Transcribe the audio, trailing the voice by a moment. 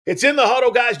It's In the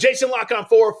Huddle, guys. Jason Lock on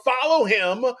 4. Follow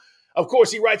him. Of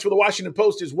course, he writes for the Washington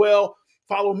Post as well.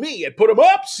 Follow me at Put 'em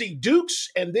Up, C Dukes,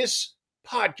 and this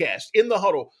podcast, In the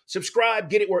Huddle. Subscribe,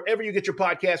 get it wherever you get your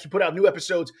podcasts. We put out new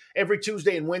episodes every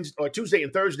Tuesday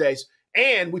and Thursdays,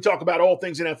 and we talk about all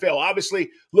things NFL.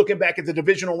 Obviously, looking back at the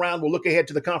divisional round, we'll look ahead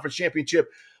to the conference championship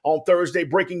on Thursday,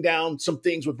 breaking down some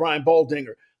things with Brian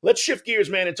Baldinger. Let's shift gears,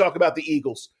 man, and talk about the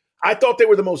Eagles. I thought they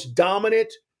were the most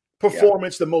dominant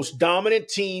performance, the most dominant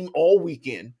team all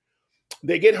weekend.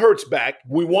 They get Hurts back.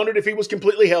 We wondered if he was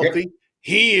completely healthy. Yep.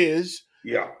 He is.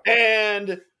 Yeah.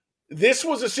 And this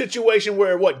was a situation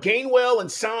where, Gainwell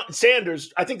and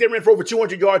Sanders, I think they ran for over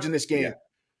 200 yards in this game.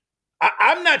 Yeah.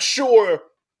 I'm not sure,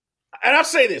 and I'll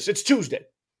say this, it's Tuesday.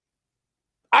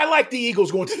 I like the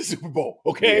Eagles going to the Super Bowl,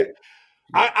 okay?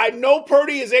 Yeah. I know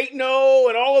Purdy is 8-0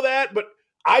 and all of that, but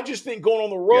I just think going on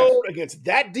the road against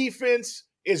that defense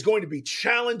is going to be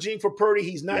challenging for Purdy.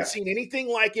 He's not seen anything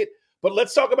like it. But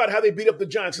let's talk about how they beat up the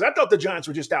Giants, because I thought the Giants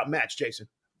were just outmatched, Jason.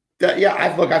 I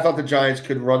thought the Giants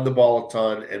could run the ball a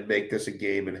ton and make this a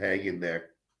game and hang in there.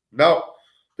 No,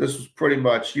 this was pretty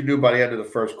much, you knew by the end of the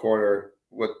first quarter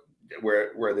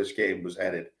where this game was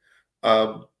headed.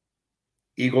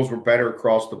 Eagles were better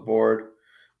across the board.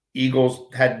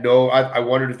 Eagles had I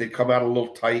wondered if they'd come out a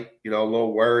little tight, a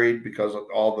little worried because of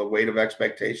all the weight of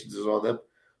expectations is on them.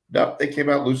 No, they came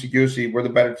out loosey-goosey. We're the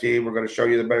better team. We're going to show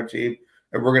you the better team.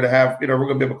 And we're going to have, we're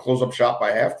going to be able to close up shop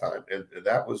by halftime. And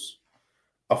that was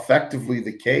effectively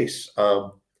the case.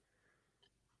 Man,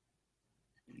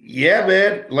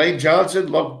 Lane Johnson,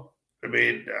 look,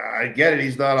 I get it.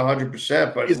 He's not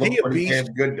 100%, but is he a pretty damn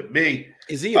good to me.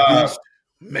 Is he a beast?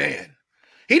 Man.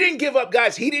 He didn't give up,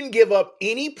 guys. He didn't give up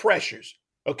any pressures,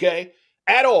 okay,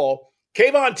 at all.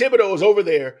 Kayvon Thibodeau is over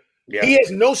there. Yeah. He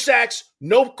has no sacks,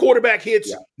 no quarterback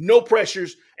hits, no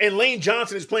pressures. And Lane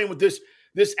Johnson is playing with this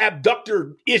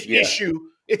abductor issue.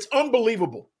 It's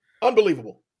unbelievable.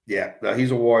 Unbelievable. Yeah, no,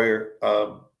 he's a warrior.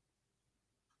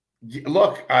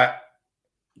 Look,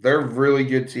 they're a really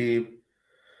good team.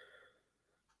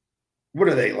 What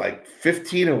are they, like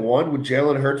 15-1 when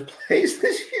Jalen Hurts plays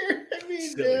this year?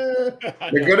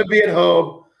 They're going to be at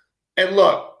home. And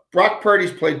look, Brock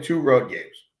Purdy's played 2 road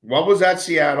games. One was at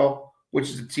Seattle, which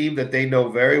is a team that they know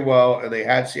very well, and they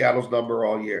had Seattle's number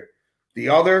all year. The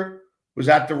other was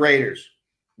at the Raiders,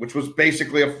 which was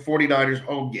basically a 49ers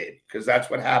home game, because that's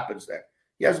what happens there.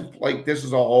 He hasn't, this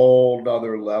is a whole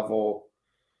nother level.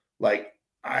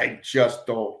 I just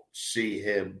don't see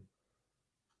him.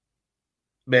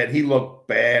 Man, he looked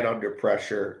bad under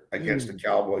pressure against the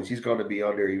Cowboys. He's going to be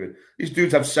under even. These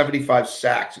dudes have 75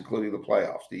 sacks, including the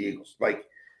playoffs, the Eagles.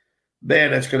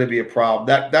 Man, that's going to be a problem.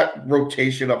 That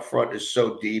rotation up front is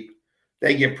so deep.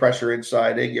 They get pressure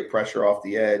inside. They get pressure off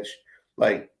the edge.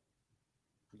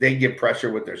 They get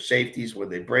pressure with their safeties when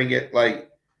they bring it.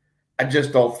 I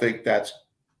just don't think that's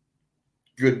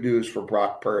good news for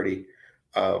Brock Purdy.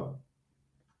 And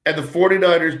the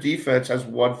 49ers defense has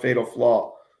one fatal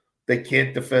flaw. They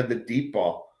can't defend the deep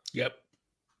ball. Yep.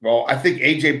 Well, I think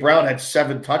A.J. Brown had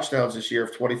 7 touchdowns this year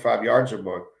of 25 yards or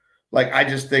more. I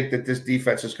just think that this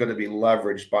defense is going to be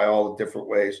leveraged by all the different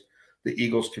ways the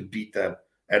Eagles can beat them.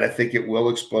 And I think it will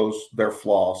expose their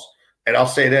flaws. And I'll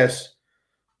say this,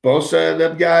 Bosa and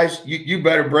them guys, you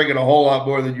better bring in a whole lot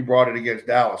more than you brought in against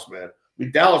Dallas, man.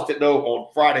 Dallas didn't know on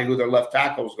Friday who their left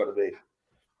tackle was going to be.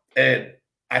 And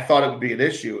I thought it would be an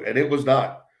issue, and it was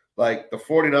not. The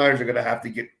 49ers are going to have to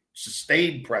get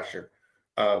sustained pressure.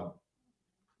 I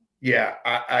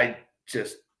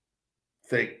just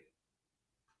think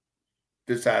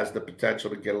this has the potential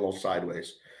to get a little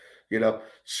sideways.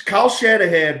 Kyle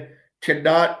Shanahan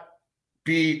cannot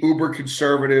be uber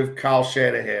conservative Kyle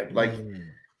Shanahan.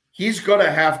 He's going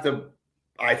to have to,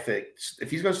 I think, if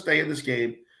he's going to stay in this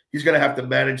game, he's going to have to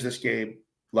manage this game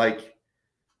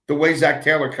the way Zach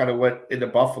Taylor kind of went into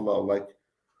Buffalo.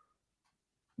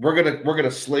 We're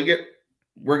gonna sling it.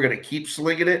 We're going to keep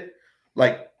slinging it.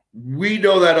 We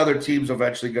know that other team's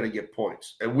eventually going to get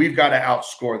points, and we've got to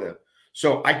outscore them.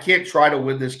 So I can't try to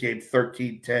win this game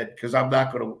 13-10 because I'm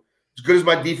not going to – as good as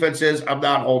my defense is, I'm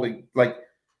not holding – the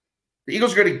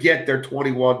Eagles are going to get their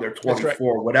 21, their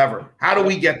 24, whatever. How do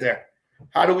we get there?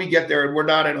 How do we get there? And we're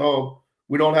not at home.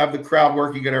 We don't have the crowd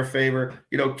working in our favor.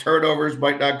 Turnovers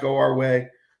might not go our way.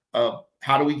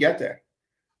 How do we get there?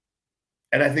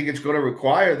 And I think it's going to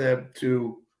require them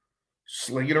to –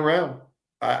 sling it around.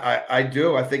 I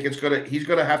do. I think he's going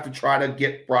to have to try to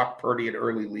get Brock Purdy an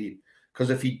early lead, because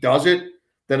if he doesn't,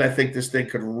 then I think this thing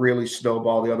could really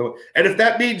snowball the other way. And if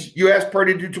that means you ask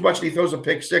Purdy to do too much and he throws a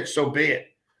pick 6, so be it.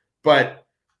 But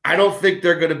I don't think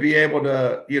they're going to be able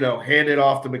to, hand it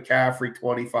off to McCaffrey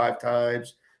 25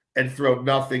 times, and throw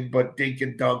nothing but dink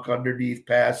and dunk underneath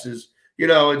passes,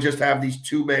 and just have these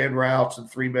 2-man routes and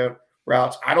 3-man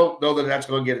routes. I don't know that that's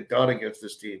going to get it done against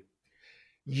this team.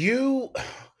 You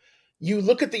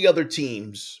look at the other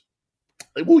teams.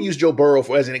 We'll use Joe Burrow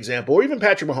as an example, or even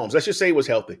Patrick Mahomes. Let's just say he was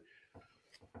healthy.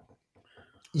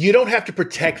 You don't have to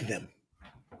protect them.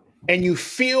 And you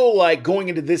feel like going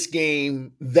into this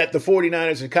game that the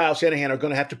 49ers and Kyle Shanahan are going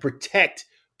to have to protect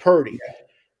Purdy.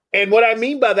 Yeah. And what I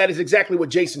mean by that is exactly what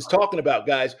Jason's talking about,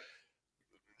 guys.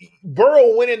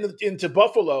 Burrow went into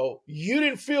Buffalo. You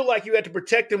didn't feel like you had to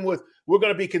protect him with, we're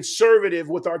going to be conservative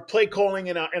with our play calling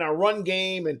and our run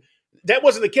game. And that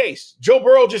wasn't the case. Joe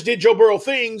Burrow just did Joe Burrow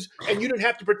things, and you didn't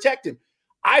have to protect him.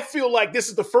 I feel like this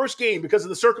is the first game because of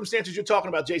the circumstances you're talking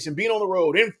about, Jason, being on the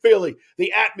road in Philly,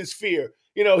 the atmosphere.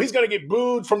 He's going to get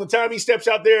booed from the time he steps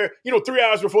out there, 3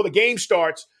 hours before the game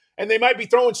starts, and they might be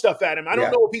throwing stuff at him. I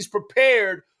don't know if he's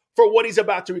prepared for what he's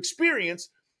about to experience.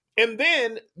 And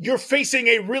then you're facing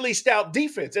a really stout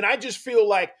defense. And I just feel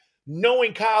like,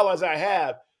 knowing Kyle as I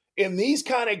have, in these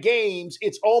kind of games,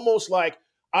 it's almost like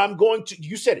I'm going to,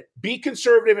 you said it, be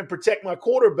conservative and protect my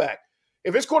quarterback.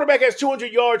 If his quarterback has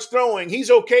 200 yards throwing, he's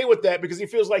okay with that because he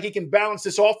feels like he can balance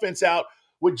this offense out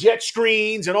with jet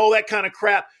screens and all that kind of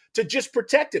crap to just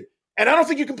protect him. And I don't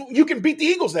think you can beat the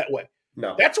Eagles that way.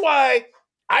 No. That's why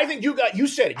I think you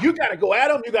said it. You got to go at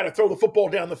them. You got to throw the football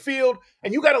down the field,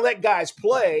 and you got to let guys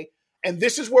play. And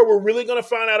this is where we're really going to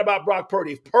find out about Brock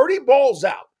Purdy. If Purdy balls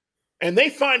out and they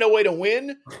find a way to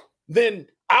win, then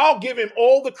I'll give him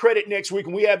all the credit next week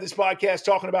when we have this podcast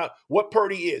talking about what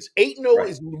Purdy is. 8-0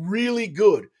 is really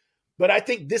good, but I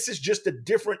think this is just a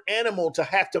different animal to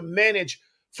have to manage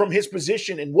from his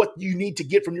position and what you need to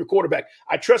get from your quarterback.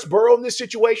 I trust Burrow in this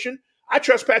situation. I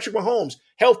trust Patrick Mahomes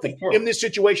healthy in this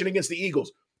situation against the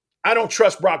Eagles. I don't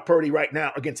trust Brock Purdy right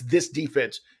now against this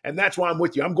defense, and that's why I'm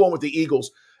with you. I'm going with the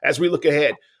Eagles as we look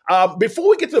ahead. Before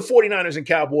we get to the 49ers and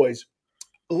Cowboys,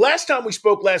 last time we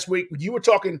spoke last week, you were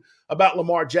talking about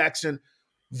Lamar Jackson.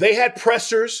 They had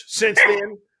pressers since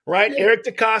then, right? Eric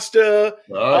DeCosta,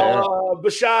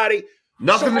 Bisciotti.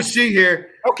 Nothing to see here.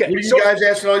 Okay. What are you guys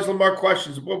asking all these Lamar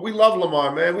questions? Well, we love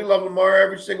Lamar, man. We love Lamar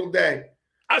every single day.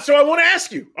 So I want to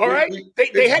ask you, all right?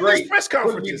 They had these press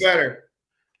conferences. Couldn't be better.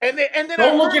 And then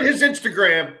don't look at his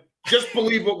Instagram. Just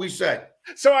believe what we say.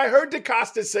 So I heard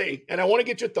DeCosta say, and I want to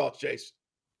get your thoughts, Chase,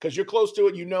 because you're close to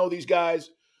it. You know these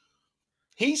guys.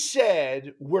 He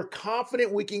said, we're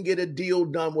confident we can get a deal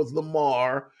done with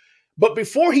Lamar. But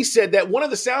before he said that, one of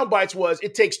the sound bites was,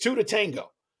 it takes two to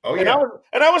tango. Oh, yeah.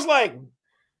 And I was like,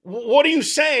 what are you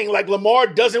saying? Like Lamar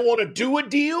doesn't want to do a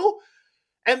deal?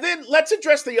 And then let's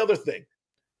address the other thing.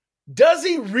 Does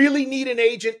he really need an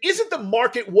agent? Isn't the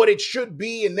market what it should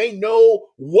be? And they know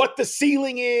what the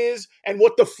ceiling is and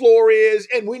what the floor is,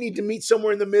 and we need to meet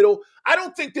somewhere in the middle. I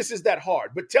don't think this is that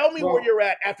hard, but tell me where you're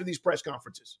at after these press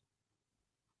conferences.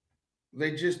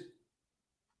 They just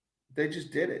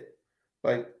did it.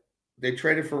 Like, they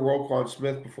traded for Roquan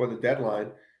Smith before the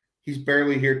deadline. He's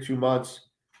barely here 2 months.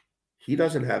 He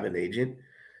doesn't have an agent.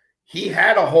 He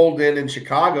had a hold in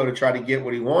Chicago to try to get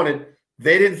what he wanted.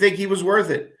 They didn't think he was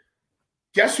worth it.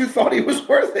 Guess who thought he was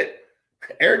worth it?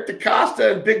 Eric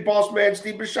DeCosta and big boss man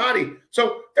Steve Bisciotti.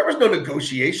 So there was no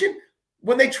negotiation.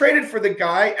 When they traded for the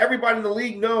guy, everybody in the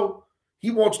league know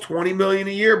he wants $20 million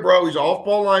a year, bro. He's an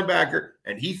off-ball linebacker,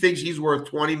 and he thinks he's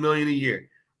worth $20 million a year.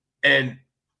 And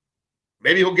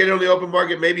maybe he'll get it on the open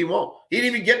market, maybe he won't. He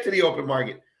didn't even get to the open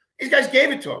market. These guys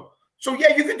gave it to him. So,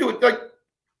 yeah, you can do it. Like,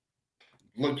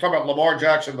 talk about Lamar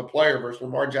Jackson, the player, versus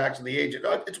Lamar Jackson, the agent.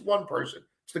 No, it's one person.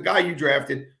 It's the guy you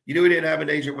drafted. You knew he didn't have an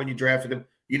agent when you drafted him.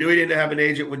 You knew he didn't have an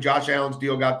agent when Josh Allen's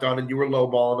deal got done and you were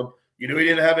lowballing him. You knew he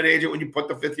didn't have an agent when you put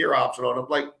the fifth-year option on him.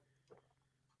 Like,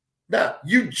 nah,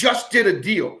 you just did a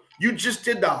deal. You just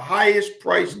did the highest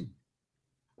priced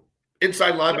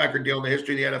inside linebacker deal in the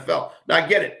history of the NFL. Now, I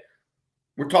get it.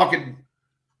 We're talking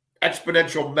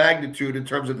exponential magnitude in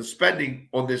terms of the spending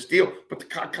on this deal, but the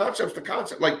concept's the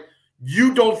concept. Like,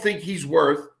 you don't think he's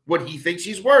worth what he thinks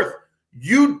he's worth.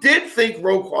 You did think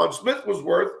Roquan Smith was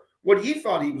worth what he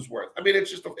thought he was worth. I mean,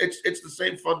 it's the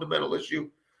same fundamental issue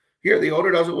here. The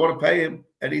owner doesn't want to pay him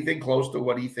anything close to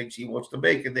what he thinks he wants to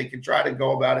make, and they can try to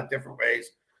go about it different ways.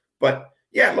 But,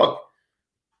 yeah, look,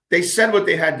 they said what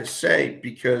they had to say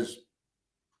because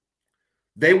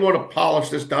they want to polish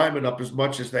this diamond up as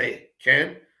much as they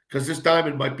can because this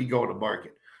diamond might be going to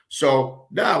market. So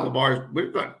now Lamar's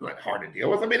not hard to deal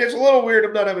with. I mean, it's a little weird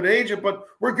of not having an agent, but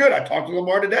we're good. I talked to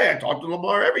Lamar today. I talk to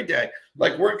Lamar every day.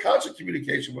 Like, we're in constant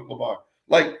communication with Lamar.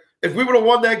 Like, if we would have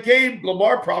won that game,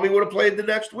 Lamar probably would have played the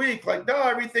next week. Like, no,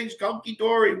 everything's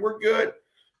hunky-dory. We're good.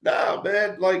 No,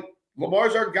 man, like,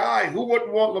 Lamar's our guy. Who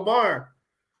wouldn't want Lamar?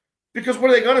 Because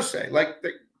what are they going to say?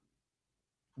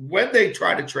 When they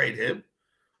try to trade him,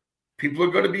 people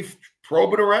are going to be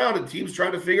probing around and teams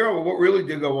trying to figure out what really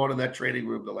did go on in that training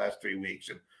room the last 3 weeks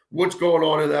and what's going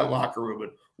on in that locker room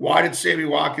and why did Sammy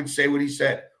Watkins say what he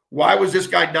said? Why was this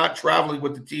guy not traveling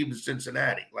with the team to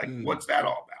Cincinnati? What's that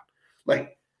all about?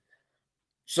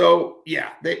 So,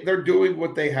 yeah, they're doing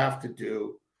what they have to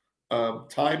do.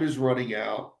 Time is running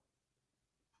out.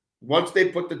 Once they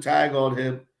put the tag on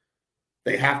him,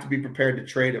 they have to be prepared to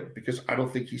trade him because I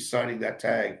don't think he's signing that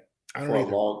tag for a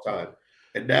long time.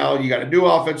 And now you got a new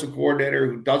offensive coordinator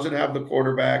who doesn't have the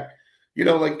quarterback. Who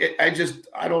do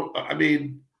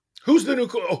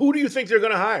you think they're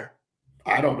going to hire?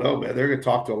 I don't know, man. They're going to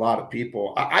talk to a lot of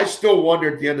people. I still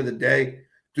wonder at the end of the day,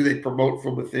 do they promote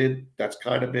from within? That's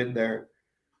kind of been their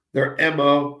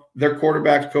MO. Their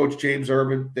quarterback's coach, James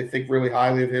Urban, they think really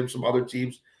highly of him. Some other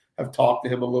teams have talked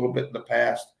to him a little bit in the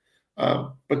past.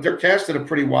 But they're casting a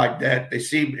pretty wide net. They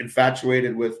seem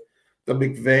infatuated with the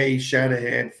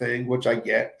McVay-Shanahan thing, which I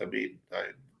get.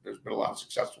 There's been a lot of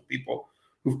successful people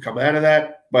who've come out of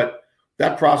that, but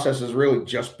that process is really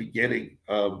just beginning.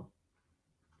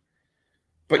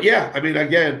 But yeah,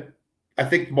 again, I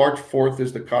think March 4th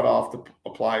is the cutoff to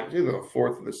apply. Either the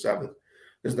 4th or the 7th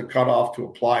is the cutoff to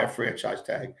apply a franchise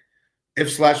tag.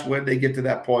 If/when they get to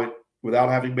that point without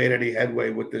having made any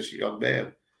headway with this young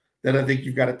man, then I think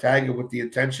you've got to tag him with the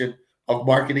intention of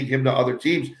marketing him to other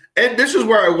teams. And this is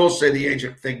where I will say the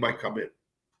agent thing might come in.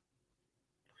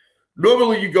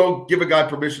 Normally you go give a guy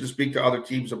permission to speak to other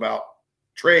teams about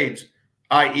trades,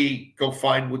 i.e. go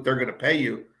find what they're going to pay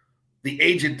you. The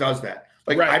agent does that.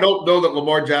 Right. I don't know that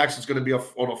Lamar Jackson's going to be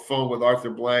on a phone with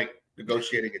Arthur Blank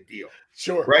negotiating a deal.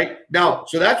 Sure. Right? Now,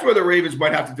 so that's where the Ravens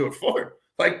might have to do it for him.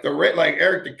 Like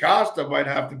Eric DeCosta might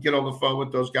have to get on the phone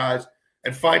with those guys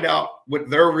and find out what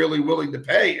they're really willing to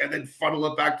pay and then funnel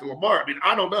it back to Lamar.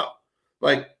 I don't know.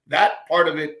 That part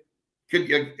of it could,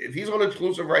 if he's on an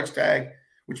exclusive rights tag,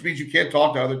 which means you can't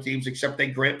talk to other teams except they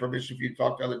grant permission for you to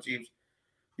talk to other teams,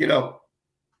 the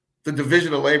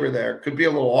division of labor there could be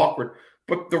a little awkward.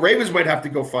 But the Ravens might have to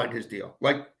go find his deal.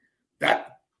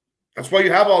 That's why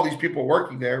you have all these people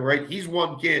working there, right? He's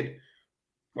one kid,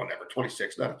 whatever,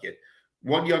 26, not a kid.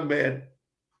 One young man.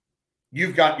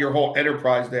 You've got your whole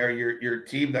enterprise there, your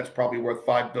team that's probably worth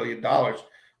 $5 billion.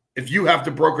 If you have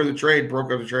to broker the trade.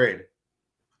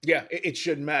 Yeah, it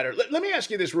shouldn't matter. Let me ask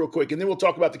you this real quick, and then we'll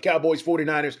talk about the Cowboys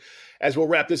 49ers as we'll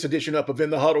wrap this edition up of In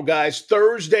the Huddle, guys.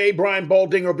 Thursday, Brian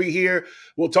Baldinger will be here.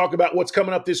 We'll talk about what's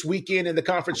coming up this weekend in the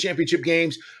conference championship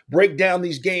games, break down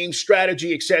these games,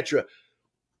 strategy, etc.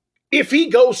 If he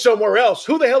goes somewhere else,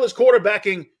 who the hell is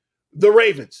quarterbacking the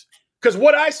Ravens? Because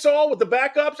what I saw with the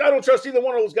backups, I don't trust either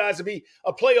one of those guys to be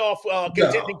a playoff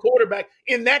contending quarterback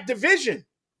in that division.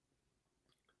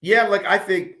 Yeah, I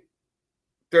think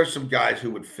there's some guys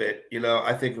who would fit.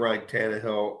 I think Ryan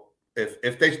Tannehill,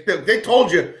 if they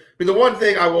told you,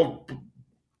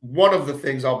 one of the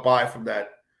things I'll buy from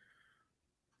that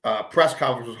press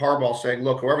conference was Harbaugh saying,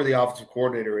 look, whoever the offensive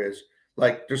coordinator is,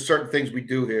 there's certain things we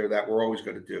do here that we're always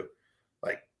going to do.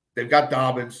 They've got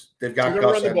Dobbins. They've got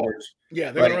Gus Edwards.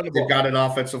 Yeah, they're going to run the ball. They've got an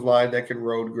offensive line that can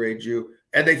road grade you.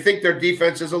 And they think their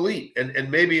defense is elite.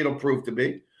 And maybe it'll prove to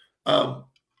be. A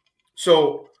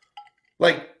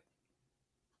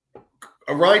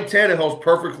Ryan Tannehill's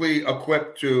perfectly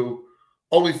equipped to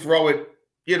only throw it,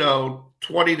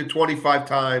 20 to 25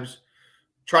 times,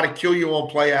 try to kill you on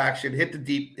play action, hit the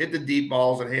deep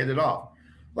balls and hand it off.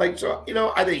 I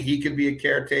think he could be a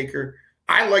caretaker.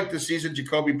 I like the season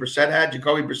Jacoby Brissett had.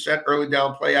 Jacoby Brissett early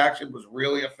down play action was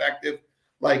really effective.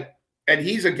 And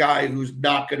he's a guy who's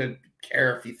not going to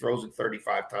care if he throws it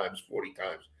 35 times, 40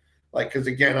 times. Because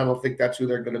again, I don't think that's who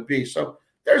they're going to be. So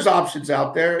there's options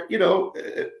out there.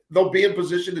 They'll be in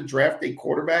position to draft a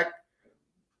quarterback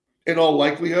in all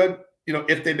likelihood,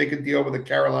 if they make a deal with a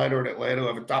Carolina or an Atlanta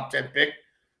of a top 10 pick.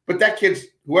 But that kid's,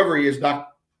 whoever he is,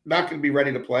 not going to be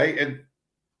ready to play. And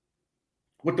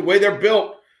with the way they're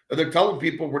built, they're telling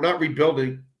people we're not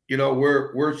rebuilding.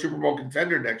 We're a Super Bowl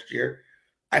contender next year.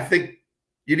 I think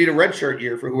you need a redshirt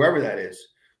year for whoever that is.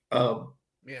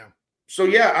 Yeah. So,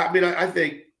 yeah, I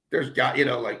think there's got, you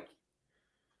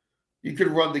could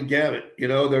run the gamut.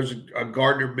 There's a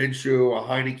Gardner Minshew, a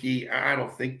Heineke. I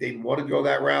don't think they'd want to go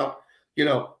that route.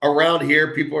 Around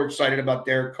here, people are excited about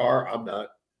Derek Carr. I'm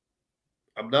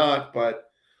not, but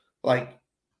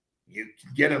you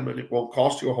can get him and it won't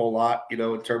cost you a whole lot,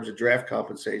 in terms of draft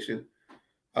compensation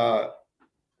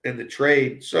in the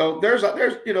trade. So there's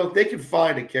they can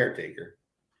find a caretaker.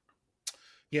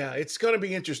 Yeah, it's going to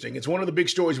be interesting. It's one of the big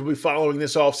stories we'll be following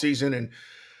this offseason. And,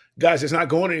 Guys, it's not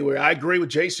going anywhere. I agree with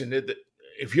Jason. That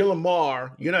if you're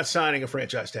Lamar, you're not signing a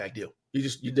franchise tag deal.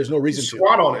 There's no reason to.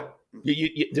 Squat on it.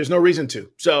 There's no reason to.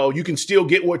 So you can still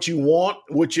get what you want,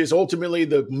 which is ultimately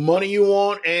the money you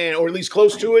want, or at least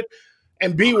close to it,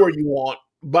 and be where you want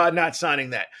by not signing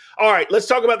that. All right, let's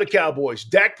talk about the Cowboys.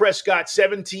 Dak Prescott,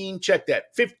 15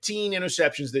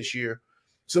 interceptions this year.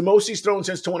 It's the most he's thrown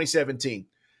since 2017.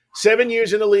 7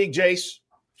 years in the league, Jace.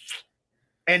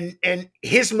 And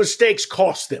his mistakes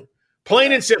cost them.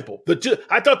 Plain and simple.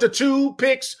 I thought the 2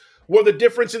 picks were the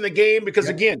difference in the game because,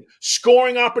 again,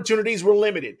 scoring opportunities were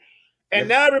limited. And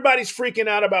now everybody's freaking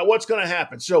out about what's going to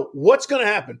happen. So what's going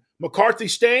to happen? McCarthy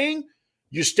staying?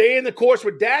 You stay in the course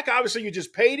with Dak? Obviously, you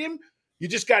just paid him. You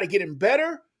just got to get him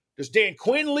better. Does Dan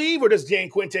Quinn leave or does Dan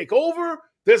Quinn take over?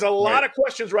 There's a lot of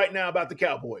questions right now about the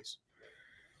Cowboys.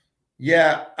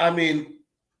 Yeah, I mean,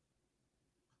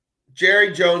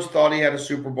 Jerry Jones thought he had a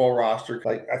Super Bowl roster.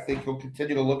 I think he'll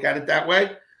continue to look at it that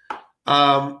way.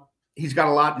 He's got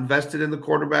a lot invested in the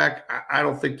quarterback. I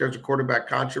don't think there's a quarterback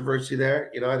controversy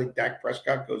there. I think Dak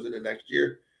Prescott goes into next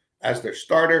year as their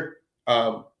starter.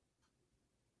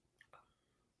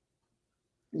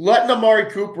 Letting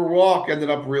Amari Cooper walk ended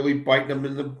up really biting him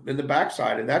in the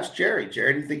backside, and that's Jerry.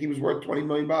 Jerry didn't think he was worth $20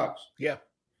 million. Yeah.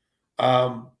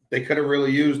 They could have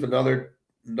really used another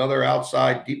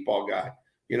outside deep ball guy.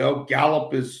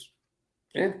 Gallup is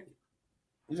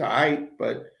he's all right,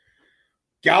 but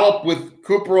Gallup with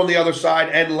Cooper on the other side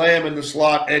and Lamb in the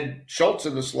slot and Schultz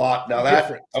in the slot. Now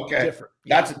different.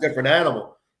 That's a different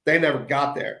animal. They never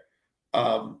got there.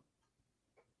 I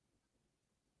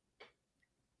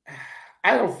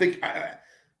don't think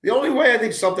the only way I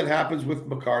think something happens with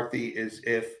McCarthy is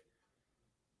if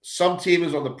some team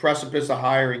is on the precipice of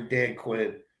hiring Dan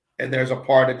Quinn and there's a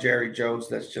part of Jerry Jones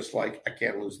that's just like, I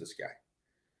can't lose this guy.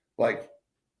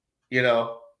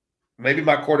 Maybe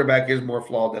my quarterback is more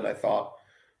flawed than I thought.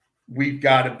 We've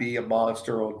got to be a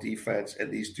monster on defense,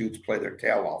 and these dudes play their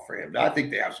tail off for him. Now, I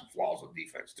think they have some flaws on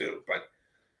defense too,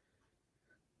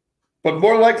 but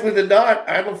more likely than not,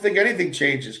 I don't think anything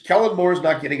changes. Kellen Moore's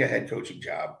not getting a head coaching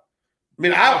job. I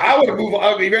mean, I would move.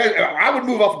 I would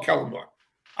move off of Kellen Moore.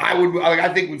 I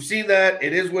think we've seen that.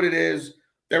 It is what it is.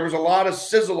 There was a lot of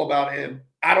sizzle about him.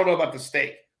 I don't know about the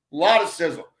steak. A lot of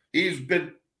sizzle. He's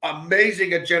been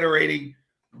amazing at generating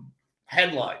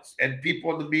headlines and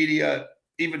people in the media,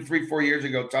 even 3-4 years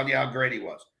ago, telling you how great he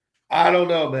was. I don't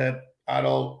know, man. I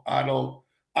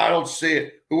don't see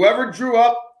it. Whoever drew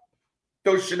up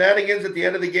those shenanigans at the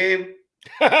end of the game,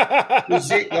 if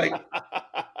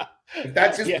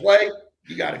that's his play,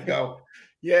 you got to go.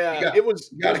 Yeah, it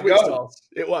was weak sauce.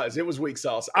 It was weak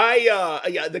sauce.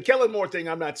 The Kellen Moore thing,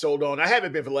 I'm not sold on. I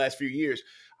haven't been for the last few years.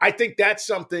 I think that's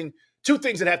something. 2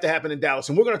 things that have to happen in Dallas,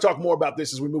 and we're going to talk more about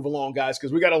this as we move along, guys,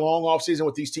 because we got a long offseason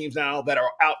with these teams now that are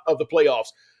out of the playoffs.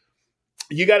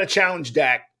 You got to challenge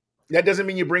Dak. That doesn't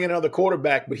mean you bring in another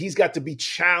quarterback, but he's got to be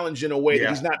challenged in a way that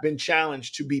he's not been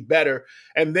challenged to be better.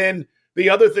 And then the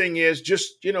other thing is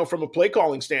just, from a play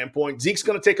calling standpoint, Zeke's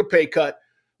going to take a pay cut.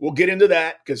 We'll get into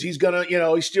that because he's going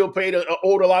to, he's still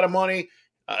owed a lot of money.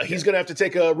 He's going to have to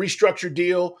take a restructured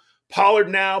deal. Pollard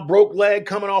now, broke leg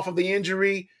coming off of the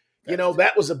injury.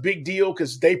 That was a big deal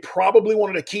because they probably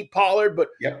wanted to keep Pollard, but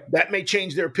that may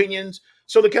change their opinions.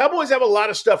 So the Cowboys have a lot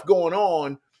of stuff going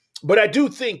on, but I do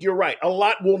think you're right. A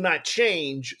lot will not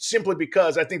change simply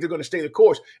because I think they're going to stay the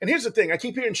course. And here's the thing. I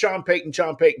keep hearing Sean Payton.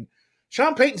 Sean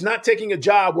Payton's not taking a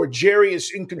job where Jerry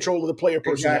is in control of the player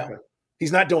personnel. Exactly.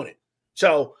 He's not doing it.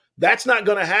 So that's not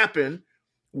going to happen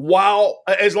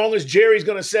as long as Jerry's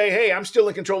going to say, hey, I'm still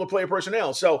in control of player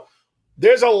personnel. So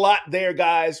there's a lot there,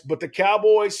 guys, but the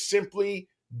Cowboys simply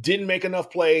didn't make enough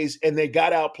plays, and they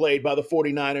got outplayed by the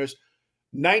 49ers.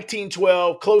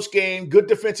 19-12, close game, good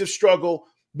defensive struggle,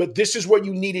 but this is where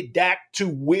you needed Dak to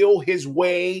will his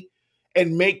way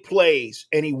and make plays,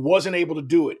 and he wasn't able to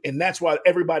do it, and that's why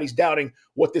everybody's doubting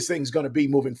what this thing's going to be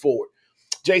moving forward.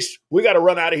 Jace, we got to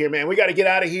run out of here, man. We got to get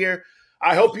out of here.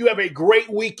 I hope you have a great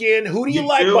weekend. Who do you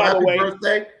like, by Happy the way?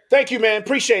 Birthday. Thank you, man.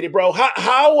 Appreciate it, bro.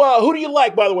 Who do you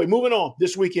like, by the way, moving on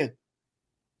this weekend?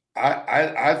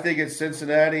 I think it's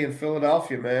Cincinnati and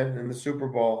Philadelphia, man, in the Super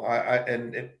Bowl.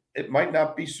 And it might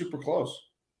not be super close.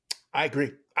 I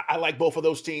agree. I like both of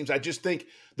those teams. I just think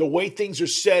the way things are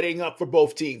setting up for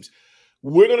both teams.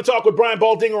 We're going to talk with Brian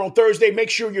Baldinger on Thursday. Make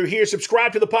sure you're here.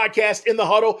 Subscribe to the podcast In the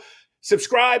Huddle.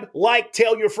 Subscribe, like,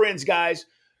 tell your friends, guys.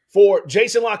 For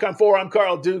Jason Lock on 4, I'm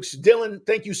Carl Dukes. Dylan,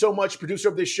 thank you so much, producer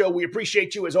of this show. We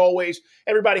appreciate you as always.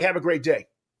 Everybody have a great day.